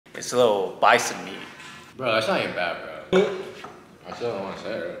It's a little bison meat. Bro, that's not even bad, bro. I still don't want to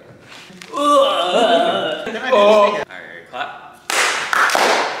say it. Alright, clap.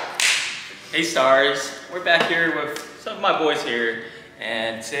 Hey stars, we're back here with some of my boys here,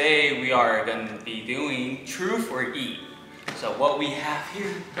 and today we are going to be doing truth or eat. So what we have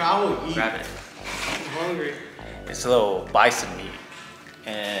here, I will eat. grab it. I'm hungry. It's a little bison meat,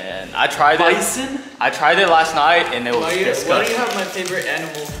 and I tried Bison? it. I tried it last night, and it was Why do disgusting. you have my favorite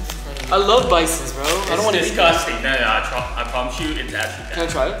animal in front of you? I love bisons, bro. I don't want to eat them. disgusting. No, I promise you, it's actually Can I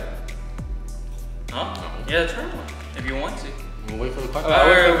try it? Huh? Yeah, try one if you want to. We'll wait for the question.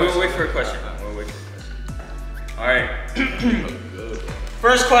 We'll wait for a question. We'll wait for a question. All right.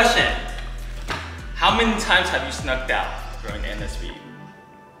 First question. How many times have you snuck out during NSB?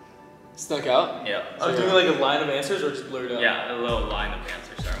 Snuck out? Yeah. I was doing like a line of answers or just blurred out? Yeah, a little line of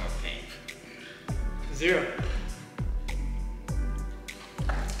answers starting with Kane. 0.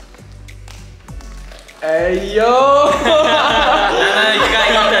 Hey yo! No,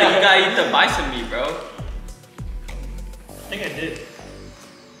 you gotta eat the bison meat, bro. I think I did.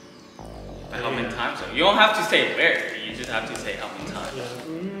 How many times though? You don't have to say where. You just have to say how many times.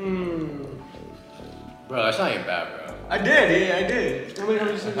 Bro, that's not even bad, bro. I did, yeah, I did. How many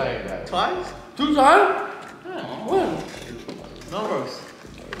times That's not even bad. Twice? 2 times? Yeah. When? Melrose.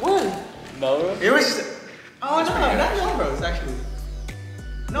 When? Melrose? It was just. Oh, no, not Melrose, actually.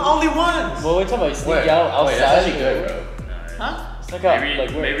 No, only once. Well, we're talking about sneak Wait, out outside. wait, that's actually good, bro. Huh? Snuck out, Maybe, like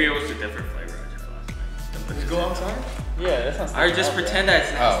where? maybe it was a different flavor I tried last night. Just go outside? Yeah, that's not sneak Alright, just out, pretend that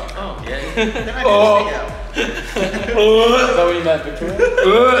it's nasty. Oh. Yeah. Then I didn't sneak out. Is that what you meant, Victoria?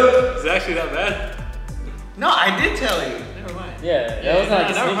 Is it actually that bad? No, I did tell you. Never mind. Yeah, that was not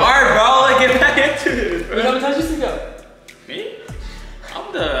like a never sneak mind. out. Alright, bro, let's get back into it, Wait, how bro. many times you sneak out? Me?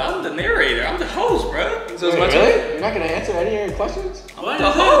 I'm the narrator. I'm the host, bro. So it's my Wait, turn? really? You're not gonna answer any of your questions? I'm the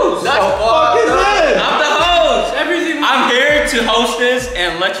host. Fuck is this? I'm the host. Everything. I'm here to host this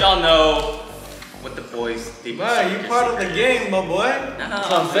and let y'all know what the boys think. Man, you part of the game, my boy. No,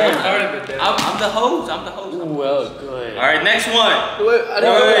 I'm saying. Part of it, then. I'm the host. I'm the host. Ooh, well, good. All right, next one. Wait, I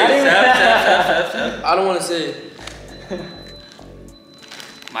don't Wait. I don't want to say it.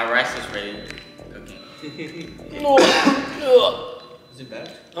 My rice is ready. Cooking. No. Is it bad?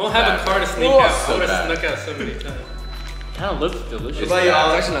 I don't have a car to sneak Oh, out. so I would bad. have snuck out so many times. Kind of looks delicious. What about you,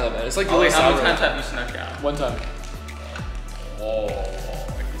 Alex? It's actually not that bad. It's like Oh wait, how many sour. times have you snuck out? 1 time. Oh,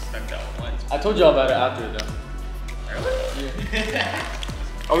 you snuck out once. I told y'all about it after though. Really?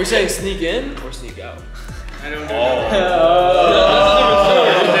 Are we saying sneak in or sneak out? I don't do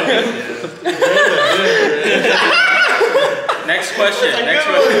Next question. Next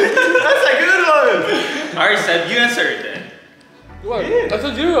question. That's a good one. All right, Seb, you answer it then. What? That's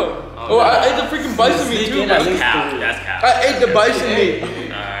a 0. Oh, I ate the freaking bison meat too. That's bro. cap. That's cap. I ate the bison meat.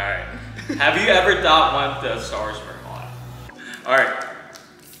 All right. Have you ever thought one of the stars were hot? All right.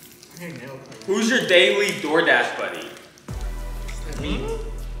 Who's your daily DoorDash buddy?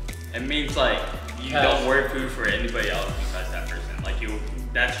 It means like you don't order food for anybody else besides that person. Like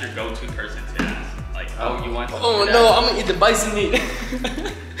that's your go-to person to ask. Like, oh, you want? Oh DoorDash? no, I'm gonna eat the bison meat.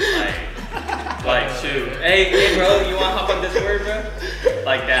 Like, shoot. Hey, bro, you want to hop on this word, bro?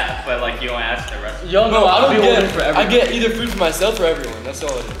 Like that, but like you don't ask the rest. Y'all know I don't ordering get. for I get either food for myself or everyone. That's all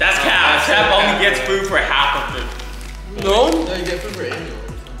it is. That's cap. Cap only gets food for half of the. No, No, you get food for Angel.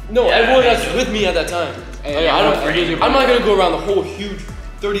 no, Yeah, everyone that's Angel. with me at that time. Hey, I don't. Angel. I'm not gonna go around the whole huge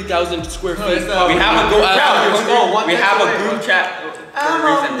 30,000 square feet. it's not- We have a group chat. We have a away. group chat for I'm a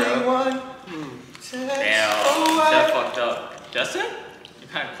reason, only bro. one. Damn, that fucked up. Justin, you're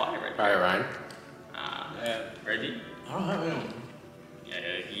kind of quiet right now. Alright, Ryan. Reggie? I don't have anyone. Yeah,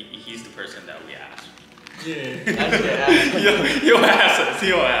 he's the person that we asked. Yeah. Actually, You'll ask us.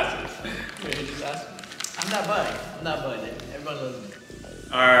 You'll ask us. Wait, just ask me. I'm not buddy. I'm not buddy. Everyone loves me.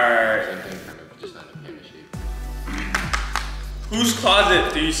 Alright. Same thing, kind of, just not in the shape. Whose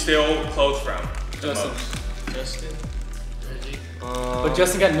closet do you steal clothes from? The Justin. most? Justin. Reggie. But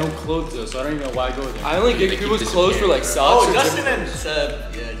Justin got no clothes though, so I don't even know why I go there. I only They get keep people's clothes for like disappearing, socks. Oh, or Justin different- and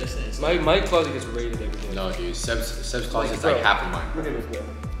Seb. Yeah, Justin and Seb. My closet gets raided every day. No, dude, Seb's closet's bro. like half of mine. Look at this guy.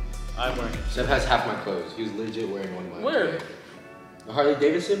 I'm wearing it. Seb has half my clothes. He was legit wearing one of mine. Where? today. The Harley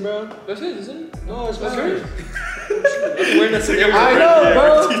Davidson, bro? That's it, isn't it? No, it's That's mine. yours. I'm wearing that together. I know,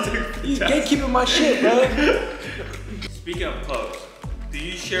 bro. You gatekeeping my shit, bro. Speaking of clothes, do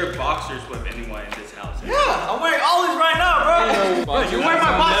you share boxers with anyone in this house? Yeah, I'm wearing all these right now, bro. Bro, you wear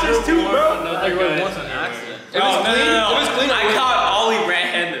my boxers too, bro. I wear once on accident. No. It was clean. I caught Ollie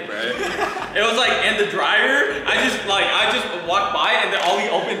red-handed, bro. It was like in the dryer. I just walked by and then Ollie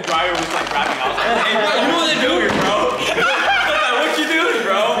opened dryer was like grabbing. I was like, hey, bro, you know what they're doing, bro? I was like, what you doing,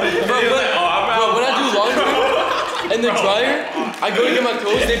 bro? in the dryer. I go to get my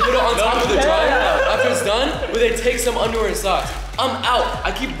clothes. They put it on top of the dryer. After it's done, but they take some underwear and socks. I'm out.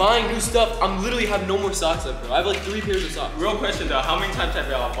 I keep buying new stuff. I'm literally have no more socks left, bro. I have like 3 pairs of socks. Real question though, how many times have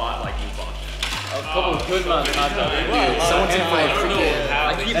y'all bought like new boxes? A couple of good amounts of times. Someone took my freaking.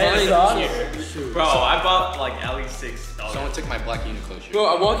 I keep buying socks. Bro, I bought like at least 6 dollars. Someone took my black Uniqlo shirt. Bro,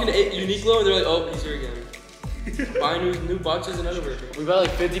 I walk into Uniqlo and they're like, oh, he's here again. Buying new boxes and underwear. We buy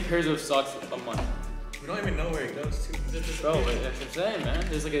like 50 pairs of socks a month. We don't even know where it goes to. Bro, that's what I'm saying, man.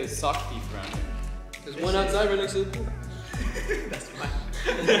 There's like a sock thief around here. There's one outside right next to the pool. That's fine.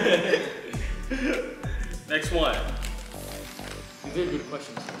 Next one. These are good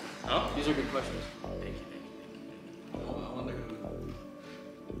questions. Huh? These are good questions. Thank you. I wonder who.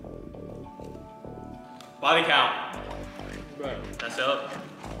 Body count. Bro, That's up.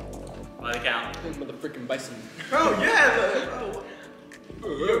 Body count. motherfucking bison. Bro, yeah, bro.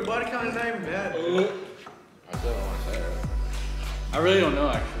 Your body count is not even bad. I still don't want to say it. I really don't know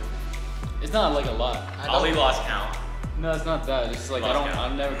actually. It's not like a lot. Ollie lost count. No, it's not that. It's just like Lost count.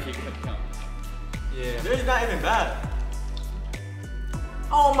 I'll never keep count. Yeah. It's not even bad.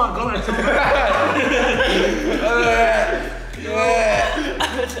 Oh my god.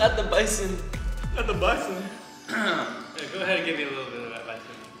 At the bison. At the bison. Yeah, go ahead and give me a little bit of that.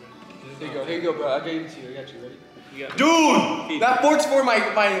 Here you go, bro. I gave it to you. I got you. Ready? You got Dude, that fork's for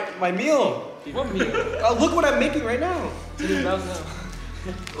my meal. What meal? Look what I'm making right now. It's in his mouth now.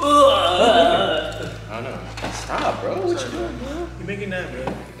 I don't know. Stop, bro. What you doing, bro? You're making that, bro.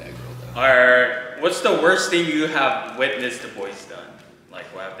 That girl, though. Or what's the worst thing you have witnessed the boys done? Like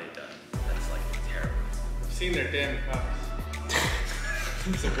what have they done? That's like terrible. I've seen their damn cocks.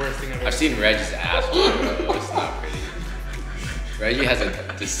 It's the worst thing I've ever I've seen Reggie's ass, bro. It's not pretty. Reggie has a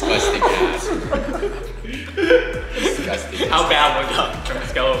disgusting ass. Disgusting. How bad was that from a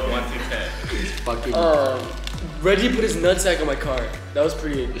scale of 1 to 10? It's fucking. Reggie put his nutsack on my car. That was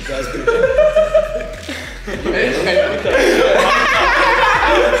pretty good. It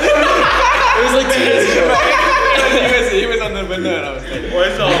was like 2 days ago. he was on the window and I was like,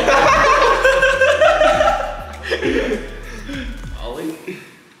 What's up? Ollie?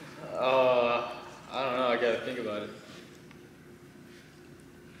 I don't know. I gotta think about it.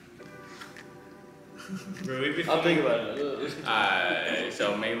 Bro, we'd be I'll think about it.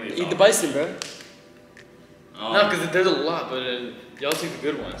 So mainly Eat the bison, bro. Um, No, because there's a lot, but y'all take the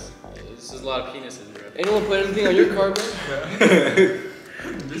good ones. This is a lot of penises, bro. Anyone put anything on your car, bro?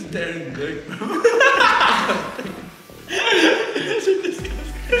 just staring dick.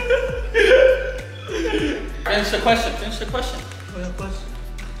 Finish the question.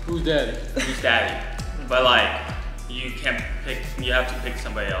 Who's daddy? Who's daddy? But like, you can't pick. You have to pick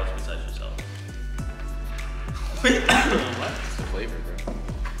somebody else besides yourself. What's the flavor, bro?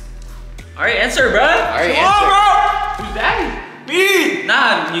 All right, answer, bro. Alright, Come on, answer. bro. Who's daddy? Me.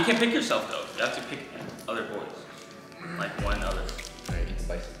 Nah, you can't pick yourself though. You have to pick other boys, like one other. Alright, eat the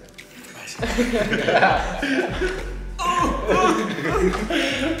bison, bro.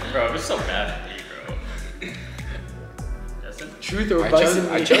 Bro, it's so bad at me, bro. Justin? Truth or I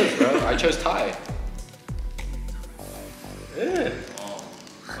bison? chose, bro. I chose Thai. Oh,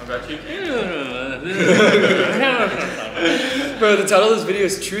 what about you? Bro, the title of this video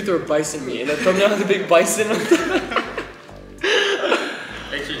is Truth or Bison Me, and the thumbnail has a big bison on it.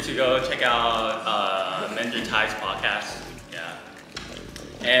 Make sure to go check out Mender Ty's podcast. Yeah.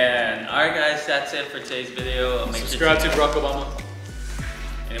 And alright guys, that's it for today's video. Make Subscribe to Barack Obama.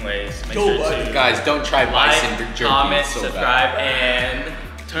 Anyways, make Go, sure buddy. to Guys, don't try bison like, jerky. comment, It's so subscribe, bad. and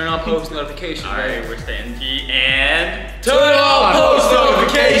Turn on post notifications. alright, we're staying G and Turn on post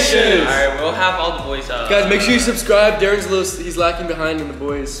notifications. alright, we'll have all the boys Guys, make sure you subscribe. Darren's a little, he's lacking behind in the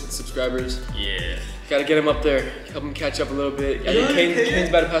boys' subscribers. Yeah. Gotta get him up there, help him catch up a little bit. I think Kane's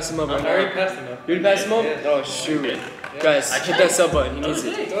about to pass him up right I already now. passed him up. You already passed him up? Oh shoot. Guys, hit that sub button, he needs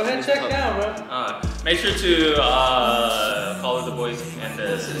it. Go ahead and check down, bro. Make sure to follow the boys and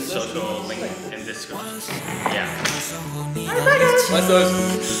the social link in description. Yeah. Let's do it.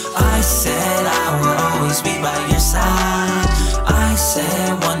 I said I will always be by your side. I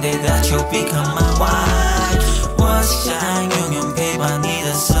said one day that you'll become my wife. Was